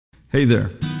Hey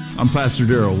there, I'm Pastor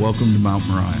Darrell. Welcome to Mount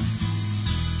Moriah.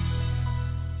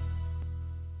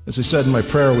 As I said in my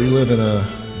prayer, we live in an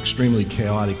extremely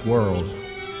chaotic world.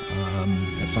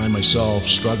 I find myself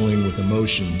struggling with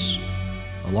emotions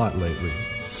a lot lately,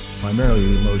 primarily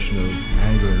the emotion of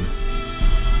anger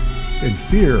and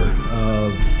fear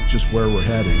of just where we're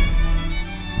heading.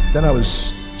 Then I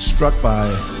was struck by,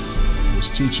 I was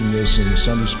teaching this in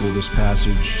Sunday school, this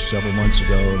passage several months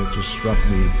ago, and it just struck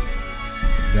me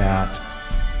that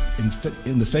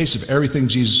in the face of everything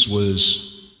Jesus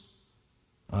was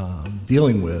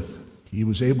dealing with, he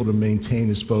was able to maintain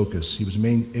his focus. He was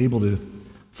able to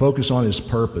focus on his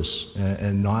purpose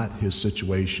and not his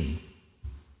situation.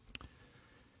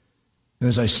 And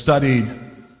as I studied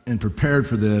and prepared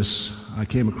for this, I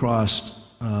came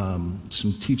across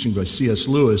some teaching by C.S.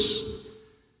 Lewis.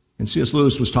 And C.S.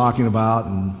 Lewis was talking about,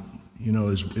 and you know,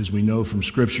 as we know from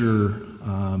Scripture,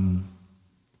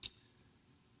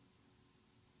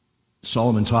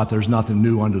 Solomon taught there's nothing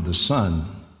new under the sun.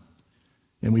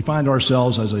 And we find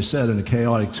ourselves, as I said, in a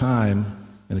chaotic time,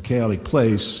 in a chaotic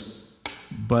place.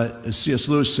 But as C.S.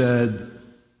 Lewis said,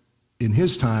 in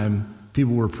his time,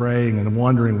 people were praying and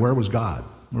wondering, where was God?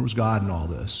 Where was God in all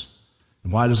this?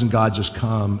 And why doesn't God just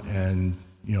come and,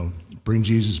 you know, bring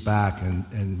Jesus back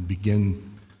and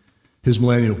begin his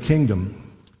millennial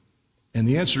kingdom? And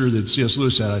the answer that C.S.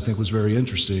 Lewis had, I think, was very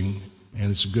interesting,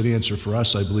 and it's a good answer for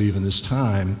us, I believe, in this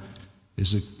time,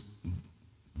 is that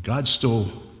God still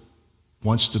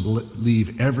wants to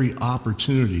leave every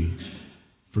opportunity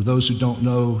for those who don't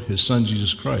know his son,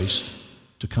 Jesus Christ,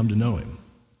 to come to know him.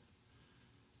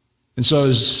 And so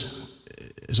as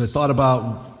I thought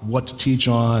about what to teach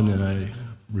on and I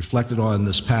reflected on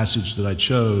this passage that I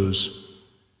chose,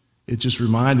 it just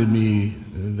reminded me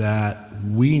that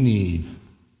we need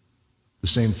the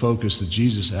same focus that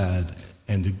Jesus had,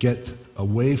 and to get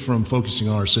away from focusing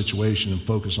on our situation and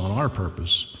focus on our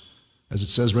purpose. As it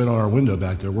says right on our window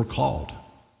back there, we're called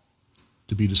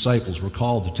to be disciples. We're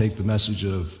called to take the message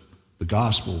of the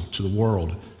gospel to the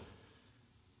world.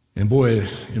 And boy,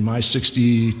 in my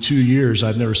 62 years,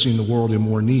 I've never seen the world in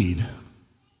more need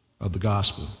of the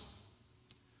gospel.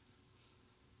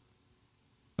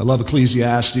 I love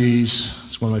Ecclesiastes.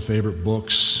 It's one of my favorite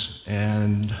books.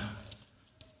 And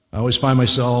I always find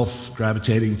myself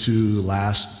gravitating to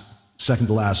the second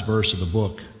to last verse of the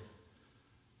book.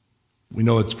 We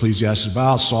know what Ecclesiastes is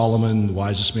about. Solomon, the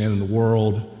wisest man in the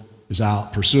world, is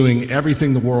out pursuing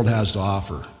everything the world has to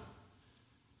offer.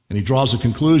 And he draws a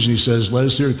conclusion. He says, let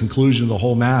us hear the conclusion of the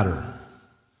whole matter.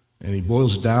 And he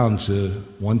boils it down to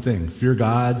one thing: fear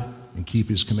God and keep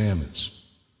his commandments,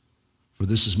 for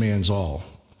this is man's all.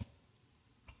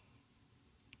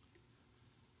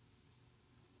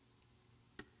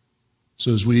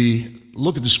 So as we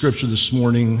look at the scripture this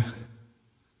morning,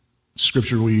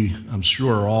 scripture I'm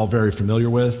sure, are all very familiar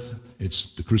with.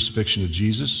 It's the crucifixion of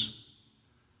Jesus.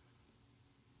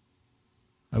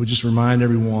 I would just remind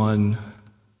everyone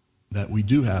that we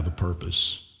do have a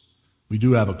purpose. We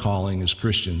do have a calling as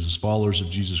Christians, as followers of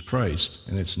Jesus Christ.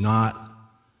 And it's not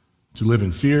to live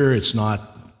in fear. It's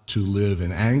not to live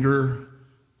in anger.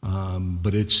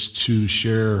 But it's to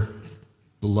share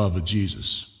the love of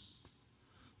Jesus.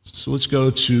 So let's go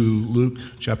to Luke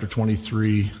chapter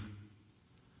 23.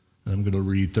 And I'm going to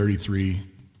read 33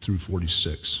 through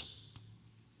 46.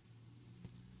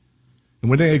 And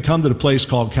when they had come to the place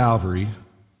called Calvary,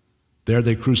 there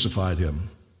they crucified him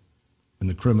and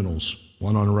the criminals,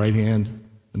 one on the right hand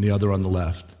and the other on the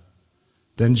left.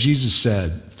 Then Jesus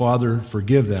said, Father,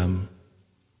 forgive them,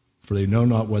 for they know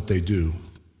not what they do.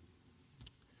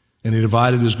 And he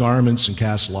divided his garments and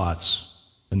cast lots,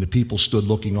 and the people stood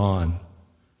looking on.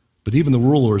 But even the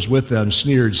rulers with them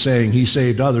sneered, saying, He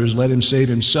saved others, let him save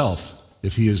himself,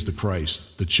 if he is the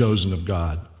Christ, the chosen of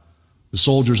God. The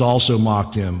soldiers also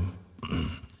mocked him,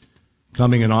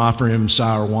 coming and offering him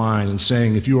sour wine, and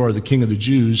saying, If you are the King of the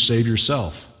Jews, save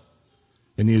yourself.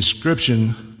 And the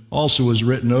inscription also was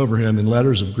written over him in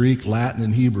letters of Greek, Latin,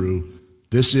 and Hebrew,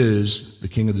 This is the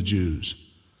King of the Jews.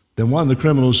 Then one of the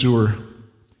criminals who were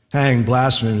hanged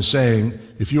blasphemed, saying,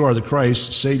 If you are the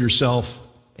Christ, save yourself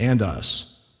and us.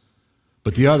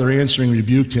 But the other answering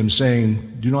rebuked him,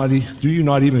 saying, Do you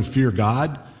not even fear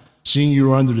God, seeing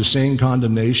you are under the same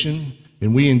condemnation?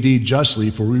 And we indeed justly,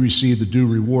 for we receive the due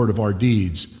reward of our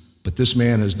deeds. But this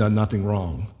man has done nothing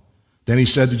wrong. Then he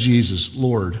said to Jesus,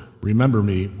 Lord, remember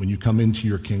me when you come into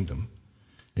your kingdom.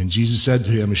 And Jesus said to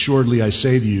him, Assuredly I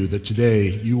say to you that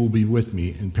today you will be with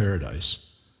me in paradise.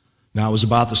 Now it was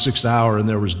about the 6th hour, and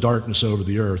there was darkness over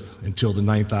the earth until the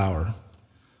 9th hour.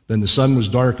 Then the sun was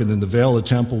darkened, and the veil of the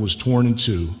temple was torn in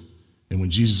two. And when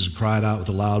Jesus cried out with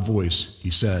a loud voice, he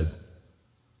said,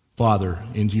 Father,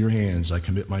 into your hands I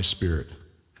commit my spirit.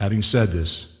 Having said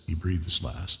this, he breathed his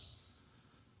last.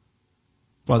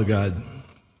 Father God,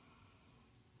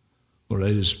 Lord,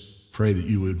 I just pray that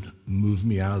you would move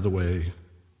me out of the way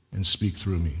and speak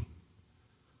through me.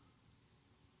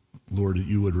 Lord, that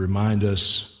you would remind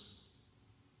us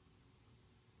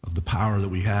of the power that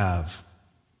we have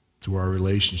through our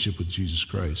relationship with Jesus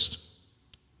Christ.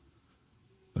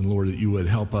 And Lord, that you would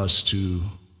help us to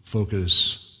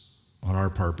focus on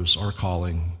our purpose, our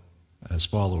calling as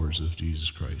followers of Jesus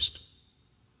Christ.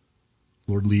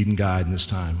 Lord, lead and guide in this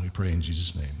time, we pray in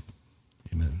Jesus' name.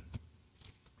 Amen.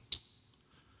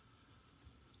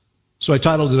 So I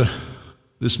titled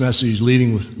this message,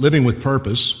 Living with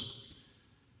Purpose.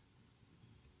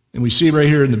 And we see right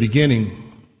here in the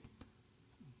beginning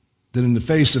that in the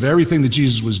face of everything that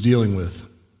Jesus was dealing with,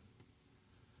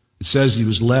 it says he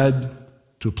was led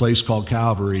to a place called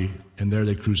Calvary, and there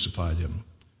they crucified him.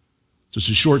 Just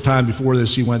a short time before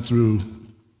this, he went through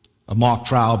a mock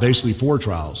trial, basically 4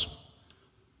 trials,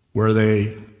 where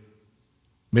they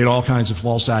made all kinds of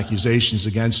false accusations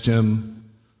against him.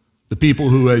 The people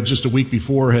who had just a week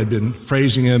before had been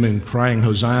praising him and crying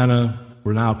Hosanna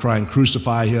were now crying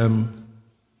crucify him.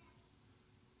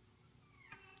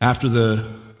 After the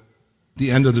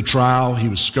end of the trial, he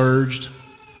was scourged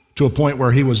to a point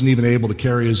where he wasn't even able to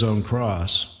carry his own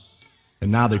cross.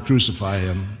 And now they crucify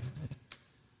him.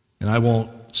 And I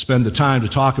won't spend the time to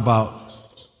talk about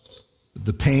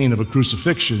the pain of a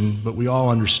crucifixion, but we all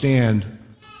understand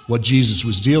what Jesus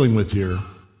was dealing with here.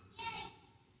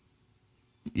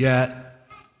 Yet,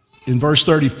 in verse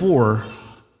 34,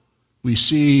 we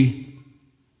see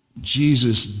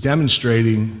Jesus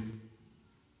demonstrating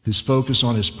his focus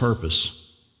on his purpose.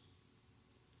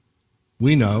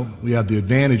 We know, we have the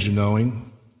advantage of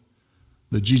knowing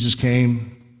that Jesus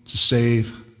came to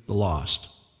save the lost.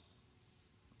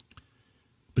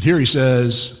 But here he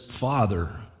says, Father,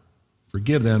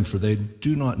 forgive them, for they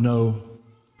do not know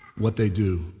what they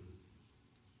do.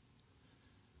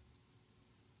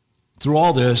 Through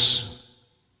all this,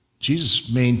 Jesus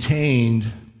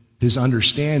maintained his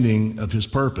understanding of his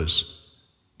purpose.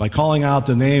 By calling out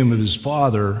the name of his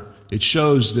Father, it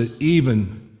shows that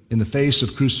even in the face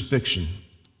of crucifixion,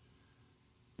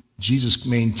 Jesus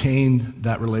maintained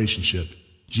that relationship.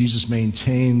 Jesus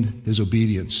maintained his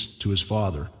obedience to his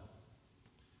Father.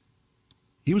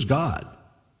 He was God.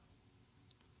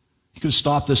 He could have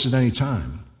stopped this at any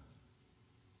time.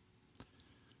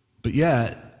 But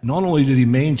yet, not only did he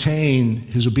maintain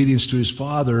his obedience to his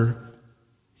Father,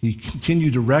 he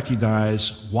continued to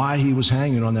recognize why he was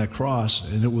hanging on that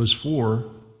cross, and it was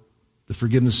for the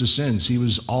forgiveness of sins. He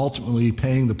was ultimately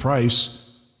paying the price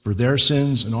for their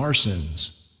sins and our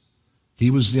sins. He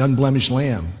was the unblemished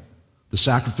lamb, the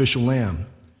sacrificial lamb.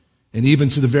 And even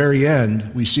to the very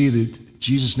end, we see that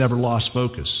Jesus never lost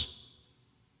focus.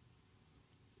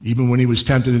 Even when he was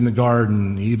tempted in the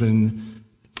garden, even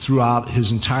throughout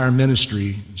his entire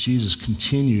ministry, Jesus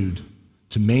continued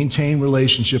to maintain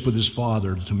relationship with his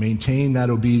Father, to maintain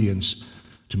that obedience,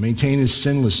 to maintain his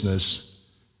sinlessness,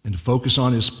 and to focus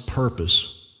on his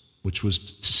purpose, which was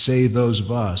to save those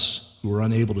of us who were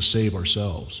unable to save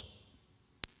ourselves.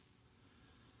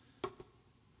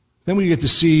 Then we get to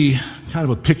see kind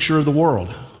of a picture of the world,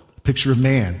 a picture of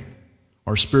man,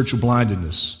 our spiritual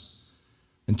blindedness.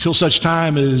 Until such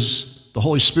time as the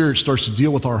Holy Spirit starts to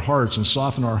deal with our hearts and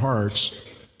soften our hearts,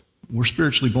 we're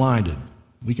spiritually blinded.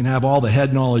 We can have all the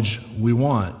head knowledge we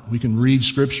want. We can read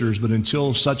scriptures, but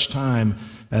until such time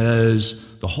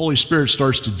as the Holy Spirit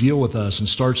starts to deal with us and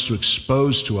starts to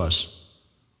expose to us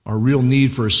our real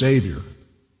need for a Savior.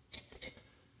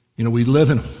 You know, we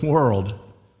live in a world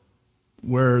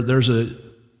where there's at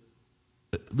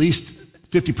least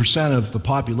 50% of the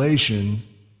population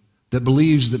that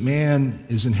believes that man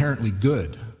is inherently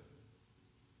good.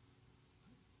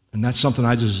 And that's something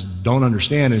I just don't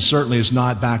understand, and certainly is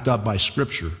not backed up by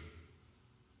Scripture.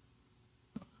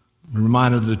 I'm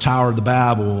reminded of the Tower of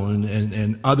Babel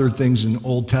and other things in the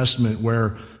Old Testament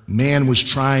where man was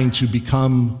trying to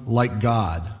become like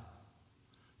God.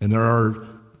 And there are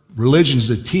religions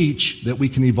that teach that we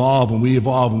can evolve, and we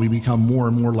become more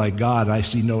and more like God. I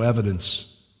see no evidence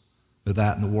of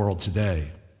that in the world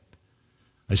today.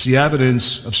 I see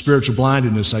evidence of spiritual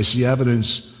blindness. I see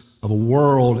evidence of a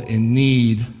world in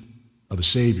need of a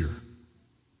Savior.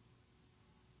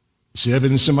 I see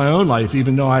evidence in my own life,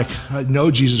 even though I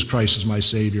know Jesus Christ is my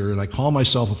Savior and I call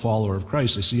myself a follower of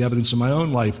Christ. I see evidence in my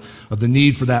own life of the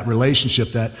need for that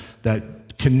relationship,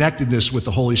 that connectedness with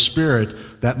the Holy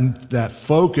Spirit, that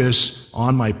focus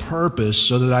on my purpose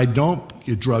so that I don't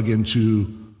get drug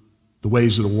into the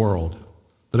ways of the world,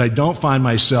 that I don't find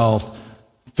myself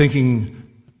thinking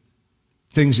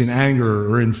things in anger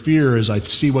or in fear as I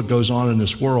see what goes on in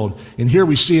this world. And here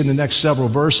we see in the next several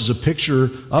verses a picture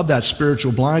of that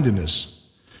spiritual blindness,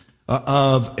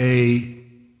 of a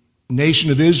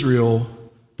nation of Israel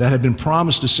that had been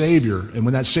promised a Savior. And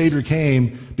when that Savior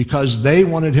came, because they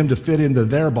wanted him to fit into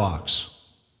their box,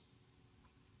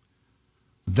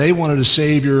 they wanted a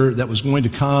Savior that was going to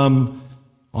come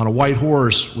on a white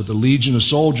horse with a legion of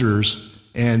soldiers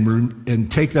and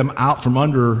take them out from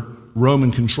under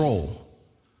Roman control.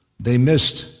 They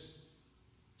missed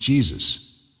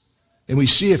Jesus. And we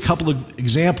see a couple of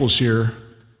examples here.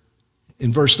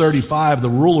 In verse 35, the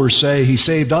rulers say, he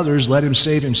saved others, let him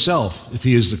save himself if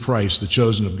he is the Christ, the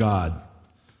chosen of God.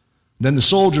 Then the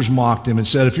soldiers mocked him and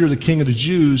said, if you're the king of the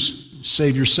Jews,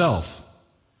 save yourself.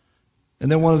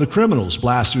 And then one of the criminals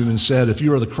blasphemed and said, if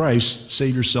you are the Christ,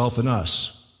 save yourself and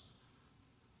us.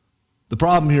 The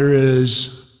problem here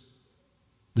is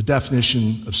the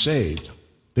definition of saved.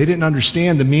 They didn't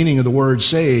understand the meaning of the word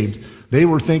saved. They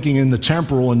were thinking in the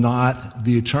temporal and not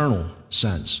the eternal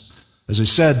sense. As I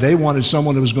said, they wanted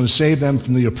someone who was going to save them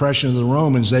from the oppression of the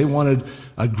Romans. They wanted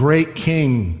a great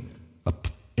king,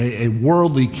 a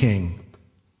worldly king.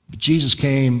 But Jesus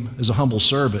came as a humble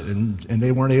servant, and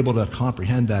they weren't able to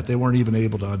comprehend that. They weren't even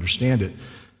able to understand it.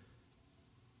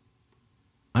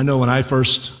 I know when I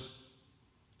first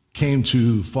came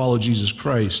to follow Jesus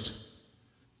Christ,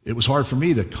 it was hard for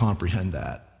me to comprehend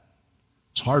that.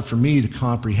 It's hard for me to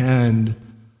comprehend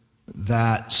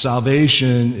that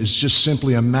salvation is just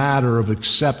simply a matter of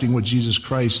accepting what Jesus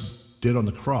Christ did on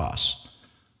the cross.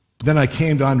 But then I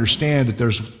came to understand that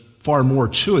there's far more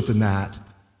to it than that.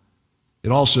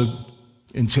 It also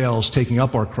entails taking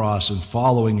up our cross and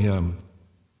following him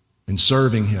and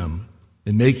serving him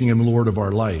and making him Lord of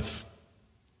our life.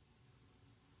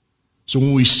 So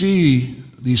when we see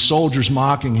these soldiers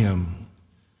mocking him,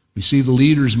 we see the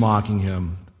leaders mocking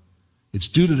him, it's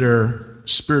due to their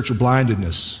spiritual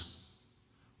blindedness.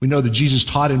 We know that Jesus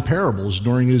taught in parables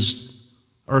during his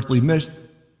earthly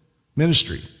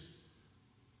ministry.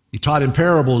 He taught in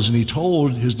parables, and he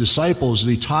told his disciples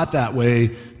that he taught that way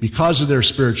because of their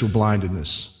spiritual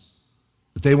blindedness,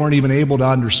 that they weren't even able to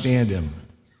understand him.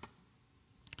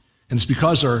 And it's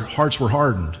because our hearts were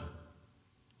hardened.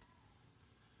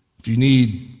 If you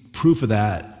need proof of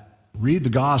that, read the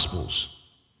Gospels.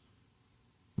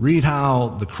 Read how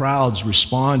the crowds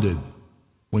responded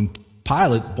when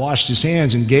Pilate washed his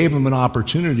hands and gave them an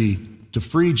opportunity to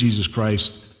free Jesus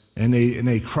Christ, and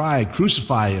they cried,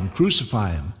 crucify him,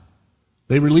 crucify him.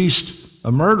 They released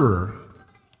a murderer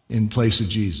in place of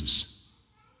Jesus.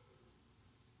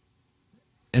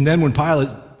 And then when Pilate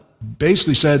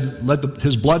basically said, let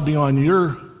his blood be on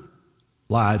your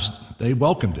lives, they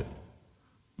welcomed it.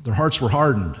 Their hearts were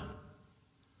hardened.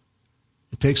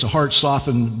 It takes a heart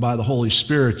softened by the Holy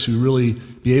Spirit to really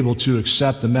be able to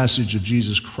accept the message of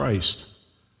Jesus Christ.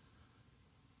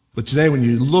 But today, when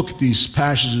you look at these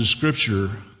passages of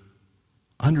Scripture,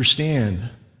 understand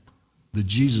that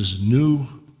Jesus knew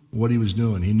what he was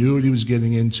doing. He knew what he was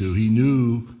getting into. He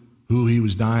knew who he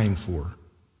was dying for.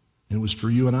 And it was for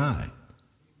you and I.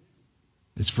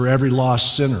 It's for every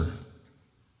lost sinner.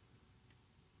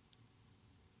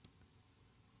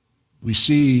 We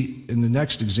see in the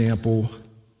next example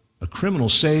a criminal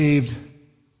saved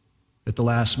at the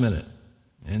last minute.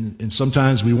 And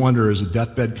sometimes we wonder, is a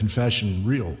deathbed confession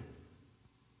real?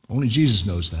 Only Jesus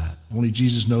knows that. Only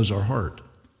Jesus knows our heart.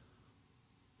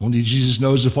 Only Jesus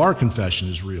knows if our confession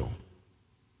is real.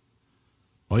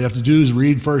 All you have to do is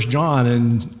read 1 John,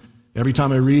 and every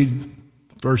time I read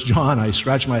 1 John, I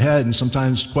scratch my head and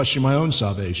sometimes question my own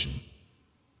salvation.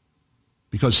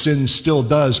 Because sin still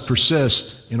does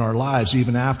persist in our lives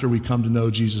even after we come to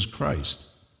know Jesus Christ.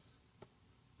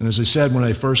 And as I said when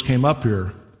I first came up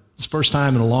here, it's the first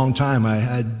time in a long time I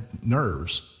had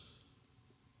nerves.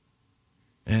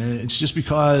 And it's just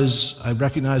because I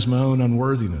recognize my own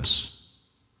unworthiness.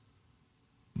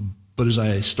 But as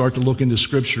I start to look into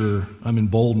Scripture, I'm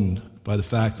emboldened by the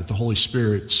fact that the Holy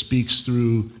Spirit speaks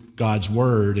through God's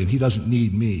Word, and he doesn't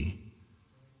need me.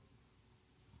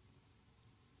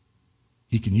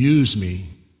 He can use me,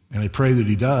 and I pray that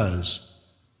he does.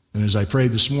 And as I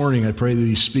prayed this morning, I pray that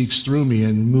he speaks through me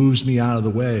and moves me out of the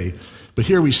way. But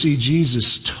here we see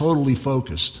Jesus totally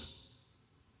focused,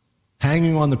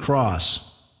 hanging on the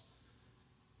cross.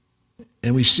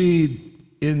 And we see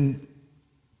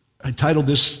I titled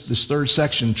this third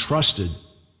section, Trusted.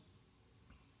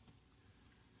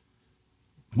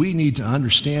 We need to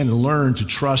understand and learn to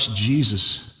trust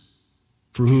Jesus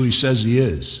for who he says he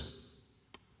is.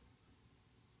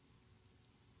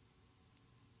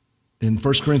 In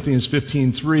 1 Corinthians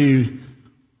 15:3,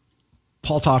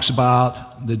 Paul talks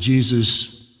about that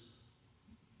Jesus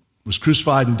was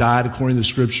crucified and died according to the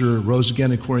Scripture, rose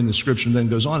again according to the Scripture, and then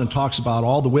goes on and talks about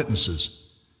all the witnesses.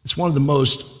 It's one of the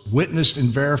most witnessed and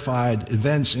verified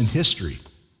events in history,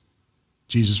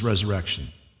 Jesus' resurrection.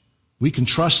 We can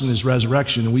trust in his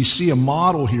resurrection, and we see a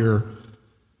model here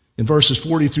in verses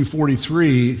 40 through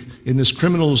 43 in this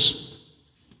criminal's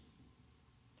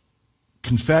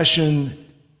confession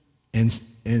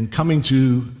and coming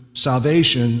to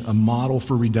salvation, a model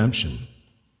for redemption.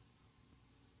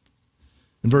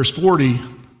 In verse 40,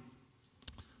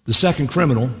 the second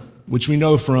criminal, which we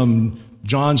know from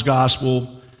John's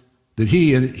gospel, that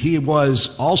he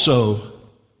was also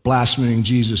blaspheming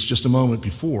Jesus just a moment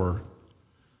before,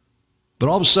 but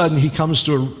all of a sudden he comes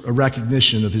to a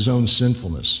recognition of his own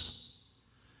sinfulness.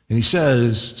 And he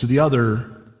says to the other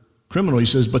criminal, he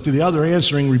says, but to the other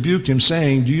answering rebuked him,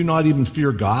 saying, do you not even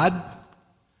fear God,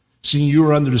 seeing you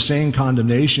are under the same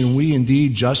condemnation, and we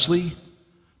indeed justly?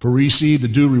 For we receive the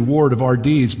due reward of our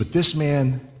deeds, but this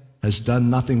man has done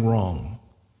nothing wrong.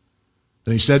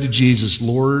 Then he said to Jesus,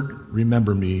 Lord,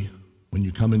 remember me when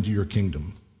you come into your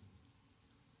kingdom.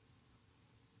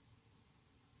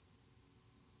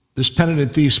 This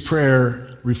penitent thief's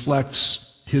prayer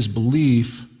reflects his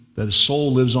belief that his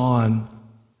soul lives on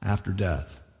after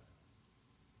death.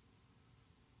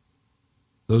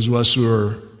 Those of us who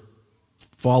are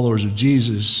followers of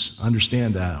Jesus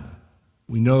understand that.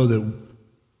 We know that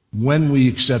when we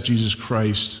accept Jesus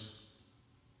Christ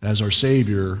as our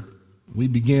Savior, we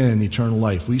begin eternal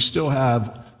life. We still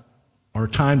have our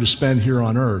time to spend here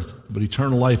on earth, but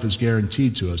eternal life is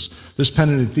guaranteed to us. This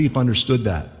penitent thief understood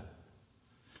that.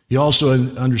 He also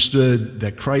understood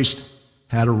that Christ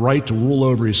had a right to rule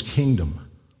over his kingdom.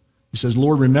 He says,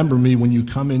 Lord, remember me when you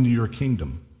come into your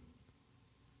kingdom.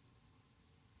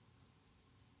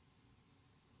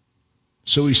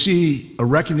 So we see a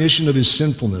recognition of his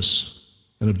sinfulness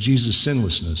and of Jesus'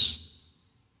 sinlessness.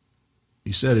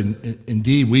 He said,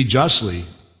 indeed, we justly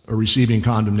are receiving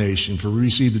condemnation, for we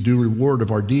receive the due reward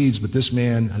of our deeds, but this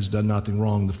man has done nothing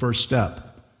wrong. The first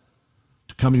step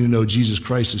to coming to know Jesus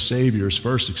Christ as Savior is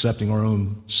first accepting our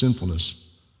own sinfulness,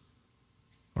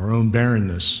 our own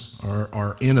barrenness,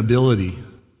 our inability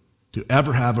to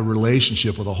ever have a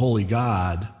relationship with a holy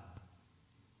God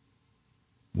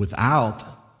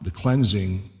without the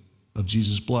cleansing of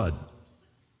Jesus' blood.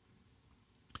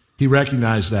 He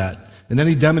recognized that. And then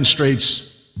he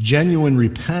demonstrates genuine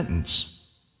repentance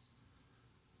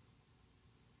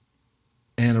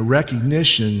and a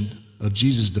recognition of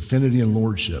Jesus' divinity and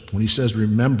lordship when he says,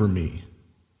 remember me.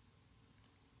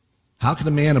 How can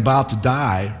a man about to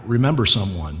die remember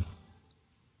someone?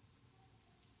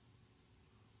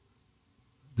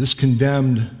 This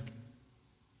condemned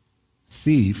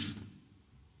thief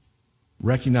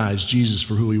recognized Jesus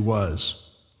for who he was.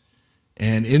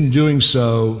 And in doing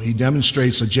so, he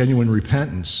demonstrates a genuine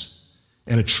repentance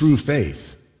and a true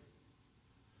faith.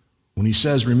 When he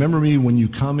says, remember me when you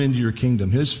come into your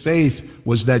kingdom, his faith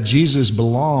was that Jesus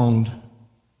belonged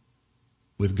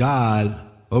with God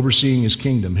overseeing his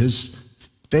kingdom. His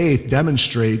faith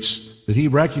demonstrates that he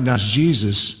recognized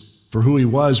Jesus for who he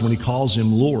was when he calls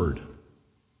him Lord.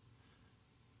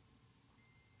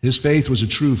 His faith was a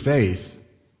true faith,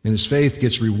 and his faith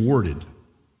gets rewarded.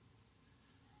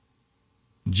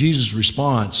 Jesus'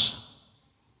 response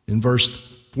in verse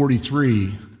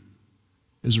 43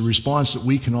 is a response that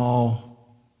we can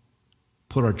all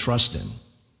put our trust in.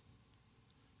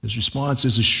 His response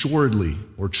is assuredly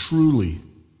or truly,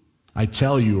 I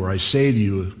tell you, or I say to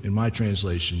you in my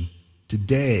translation,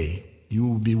 today you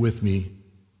will be with me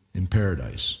in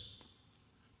paradise.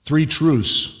 Three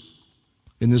truths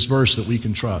in this verse that we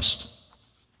can trust.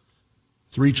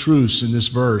 Three truths in this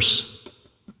verse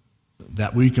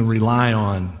that we can rely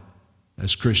on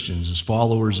as Christians, as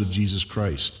followers of Jesus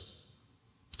Christ.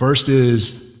 First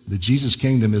is that Jesus'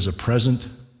 kingdom is a present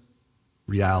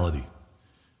reality.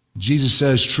 Jesus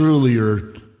says, truly,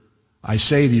 or I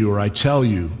say to you, or I tell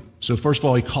you. So first of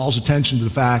all, he calls attention to the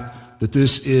fact that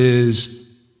this is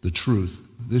the truth.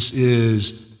 This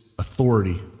is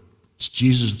authority. It's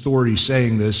Jesus' authority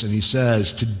saying this, and he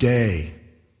says, today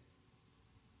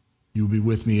you will be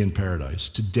with me in paradise.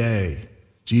 Today,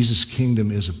 Jesus'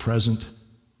 kingdom is a present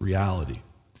reality.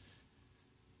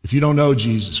 If you don't know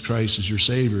Jesus Christ as your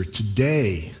Savior,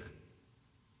 today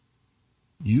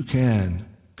you can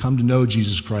come to know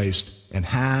Jesus Christ and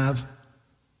have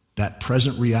that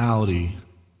present reality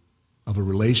of a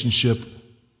relationship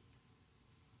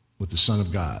with the Son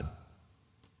of God.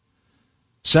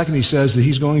 Second, he says that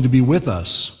he's going to be with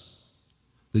us.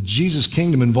 That Jesus'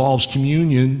 kingdom involves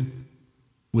communion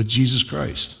with Jesus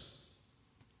Christ.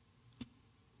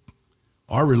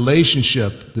 Our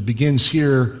relationship that begins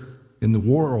here in the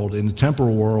world, in the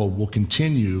temporal world, will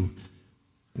continue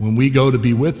when we go to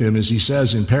be with him, as he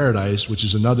says, in paradise, which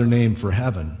is another name for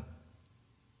heaven.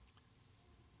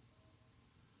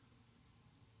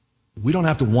 We don't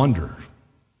have to wonder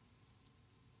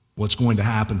what's going to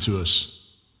happen to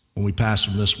us when we pass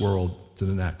from this world to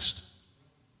the next.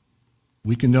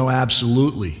 We can know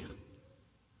absolutely.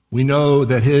 We know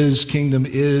that his kingdom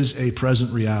is a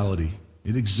present reality.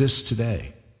 It exists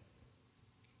today.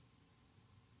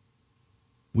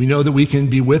 We know that we can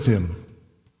be with him.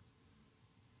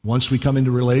 Once we come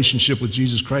into relationship with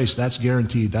Jesus Christ, that's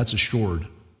guaranteed, that's assured.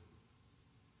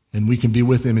 And we can be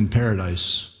with him in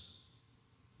paradise,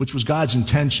 which was God's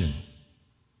intention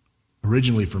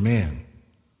originally for man,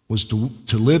 was to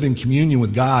live in communion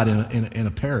with God in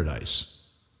a paradise.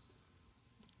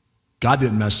 God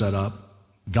didn't mess that up.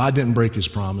 God didn't break his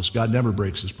promise. God never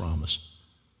breaks his promise.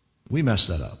 We messed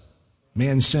that up.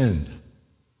 Man sinned.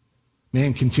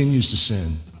 Man continues to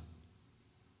sin.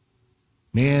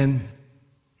 Man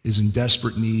is in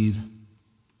desperate need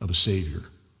of a Savior.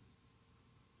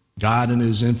 God, in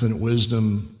his infinite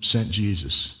wisdom, sent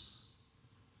Jesus.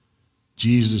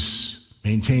 Jesus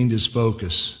maintained his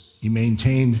focus. He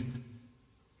maintained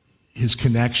his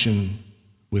connection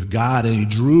with God, and he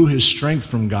drew his strength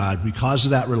from God because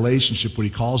of that relationship. When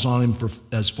he calls on him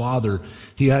as Father,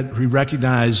 he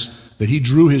recognized that he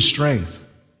drew his strength.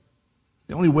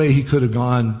 The only way he could have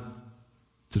gone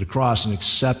to the cross and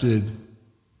accepted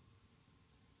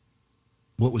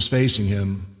what was facing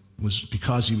him was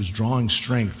because he was drawing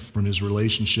strength from his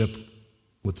relationship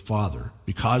with the Father.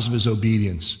 Because of his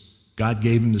obedience, God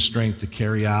gave him the strength to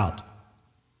carry out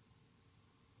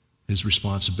his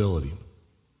responsibility.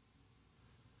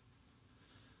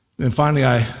 And finally,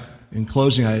 in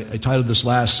closing, I titled this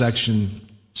last section,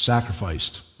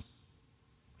 Sacrificed.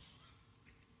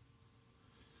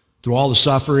 Through all the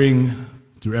suffering,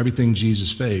 through everything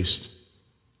Jesus faced,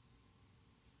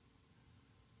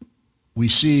 we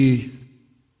see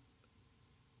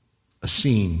a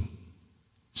scene.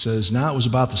 It says, now it was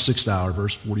about the 6th hour,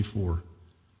 verse 44,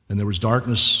 and there was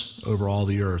darkness over all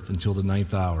the earth until the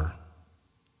 9th hour.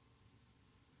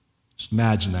 Just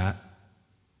imagine that.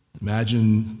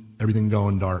 Imagine everything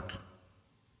going dark.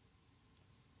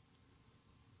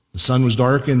 The sun was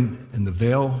darkened, and the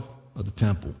veil of the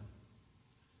temple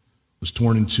was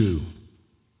torn in two.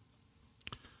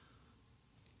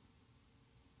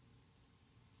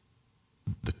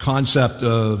 The concept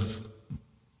of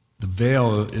the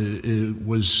veil,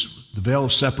 the veil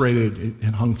separated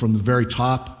and hung from the very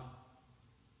top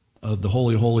of the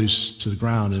Holy of Holies to the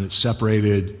ground, and it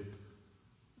separated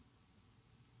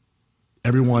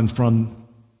everyone from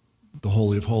the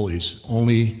Holy of Holies.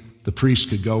 Only the priest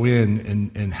could go in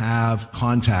and have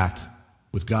contact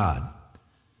with God.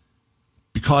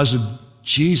 Because of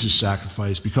Jesus'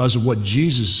 sacrifice, because of what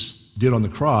Jesus did on the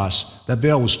cross, that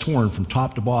veil was torn from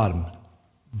top to bottom,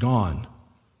 gone.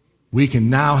 We can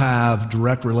now have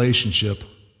direct relationship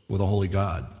with a holy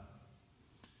God.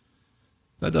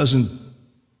 That doesn't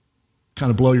kind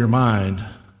of blow your mind.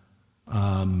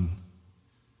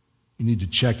 You need to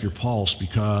check your pulse,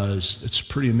 because it's a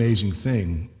pretty amazing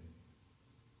thing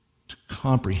to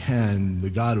comprehend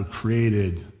the God who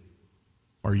created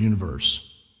our universe.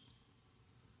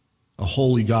 A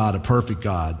holy God, a perfect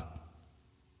God,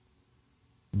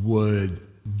 would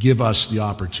give us the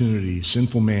opportunity,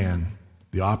 sinful man,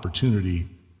 the opportunity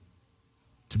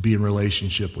to be in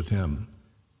relationship with him.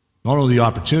 Not only the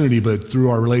opportunity, but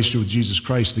through our relationship with Jesus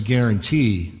Christ, the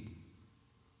guarantee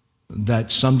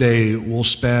that someday we'll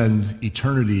spend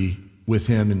eternity with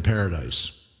him in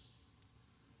paradise.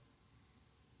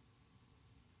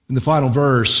 In the final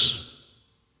verse,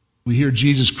 we hear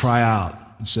Jesus cry out.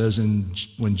 It says, and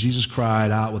when Jesus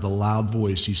cried out with a loud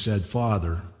voice, he said,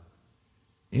 Father,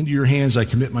 into your hands I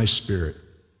commit my spirit.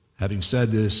 Having said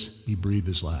this, he breathed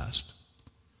his last.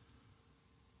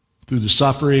 Through the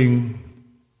suffering,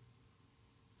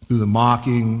 through the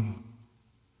mocking,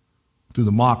 through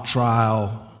the mock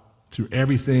trial, through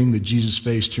everything that Jesus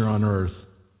faced here on earth,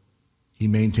 he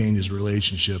maintained his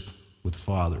relationship with the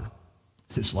Father.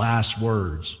 His last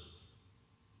words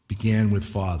began with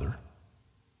Father.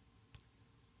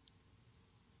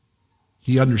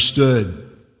 He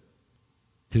understood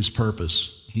his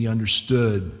purpose. He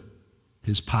understood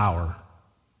his power.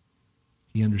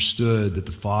 He understood that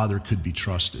the Father could be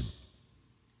trusted.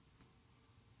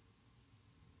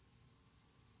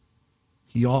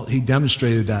 He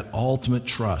demonstrated that ultimate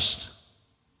trust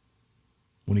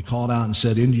when he called out and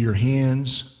said, into your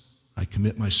hands I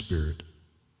commit my spirit.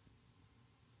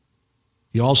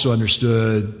 He also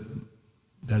understood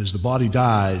that as the body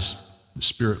dies, the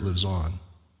spirit lives on.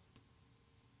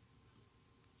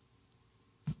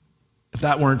 If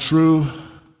that weren't true,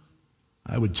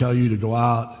 I would tell you to go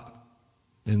out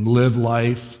and live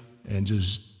life and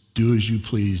just do as you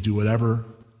please. Do whatever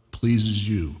pleases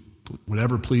you,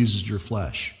 whatever pleases your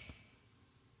flesh.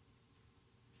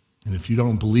 And if you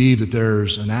don't believe that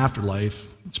there's an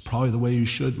afterlife, it's probably the way you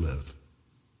should live.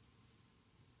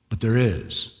 But there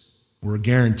is. We're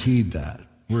guaranteed that.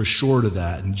 We're assured of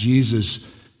that. And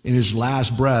Jesus, in his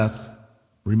last breath,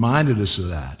 reminded us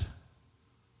of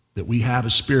that we have a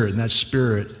spirit, and that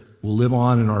spirit will live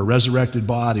on in our resurrected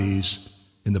bodies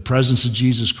in the presence of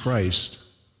Jesus Christ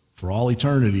for all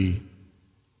eternity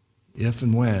if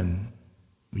and when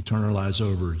we turn our lives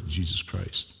over to Jesus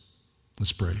Christ.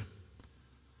 Let's pray.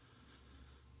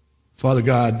 Father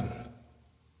God,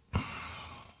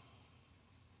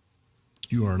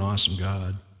 you are an awesome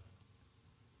God.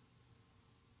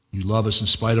 You love us in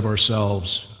spite of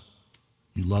ourselves.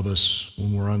 You love us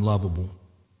when we're unlovable.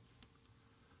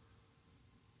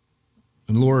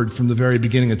 And Lord, from the very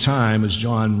beginning of time, as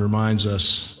John reminds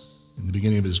us in the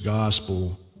beginning of his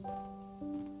gospel,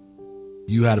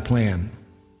 you had a plan.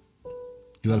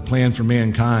 You had a plan for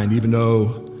mankind, even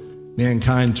though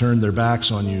mankind turned their backs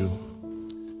on you.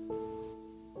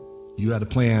 You had a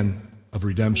plan of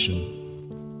redemption.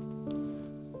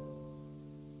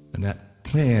 And that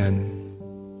plan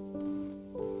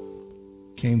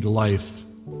came to life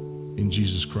in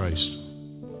Jesus Christ.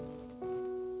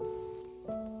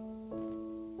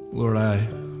 Lord, I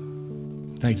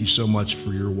thank you so much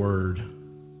for your word.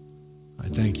 I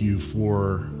thank you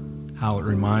for how it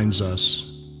reminds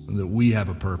us that we have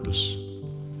a purpose.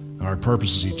 And our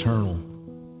purpose is eternal.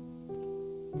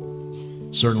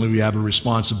 Certainly we have a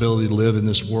responsibility to live in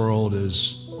this world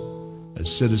as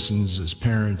citizens, as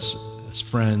parents, as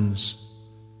friends,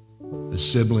 as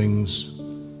siblings.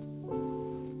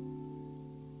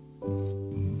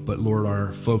 But Lord,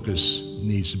 our focus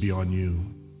needs to be on you.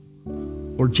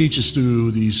 Lord, teach us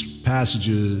through these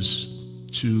passages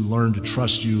to learn to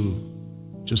trust you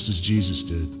just as Jesus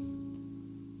did.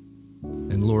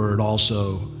 And Lord,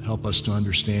 also help us to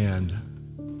understand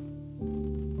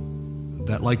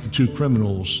that like the two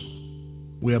criminals,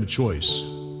 we have a choice.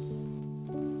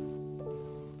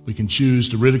 We can choose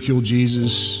to ridicule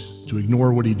Jesus, to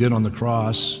ignore what he did on the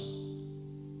cross,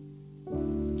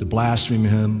 to blaspheme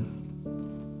him,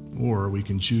 or we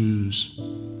can choose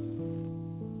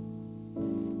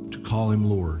to call him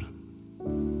Lord,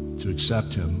 to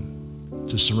accept him,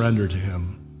 to surrender to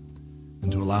him,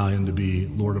 and to allow him to be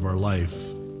Lord of our life.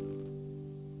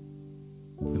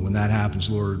 And when that happens,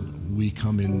 Lord, we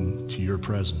come into your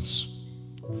presence.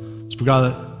 So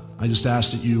God, I just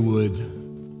ask that you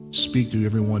would speak to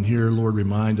everyone here. Lord,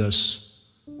 remind us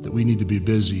that we need to be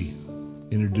busy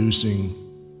introducing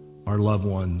our loved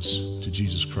ones to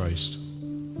Jesus Christ.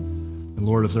 And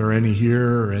Lord, if there are any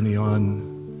here or any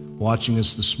on watching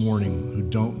us this morning who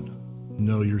don't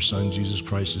know your Son, Jesus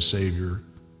Christ, as Savior,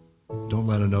 don't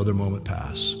let another moment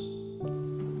pass.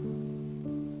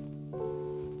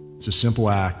 It's a simple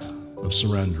act of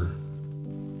surrender.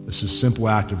 It's a simple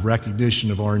act of recognition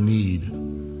of our need.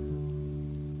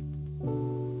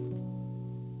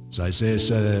 As Isaiah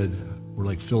said, we're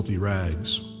like filthy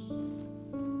rags,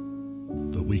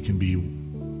 but we can be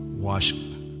washed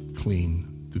clean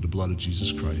through the blood of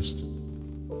Jesus Christ.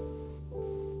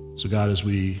 So God, as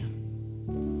we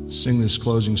sing this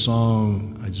closing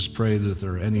song, I just pray that if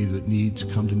there are any that need to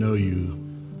come to know you,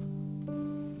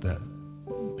 that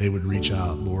they would reach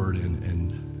out, Lord,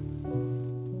 and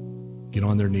get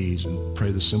on their knees and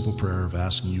pray the simple prayer of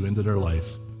asking you into their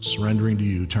life, surrendering to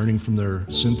you, turning from their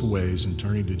sinful ways and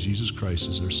turning to Jesus Christ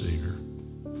as their Savior.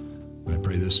 And I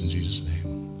pray this in Jesus'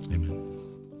 name. Amen.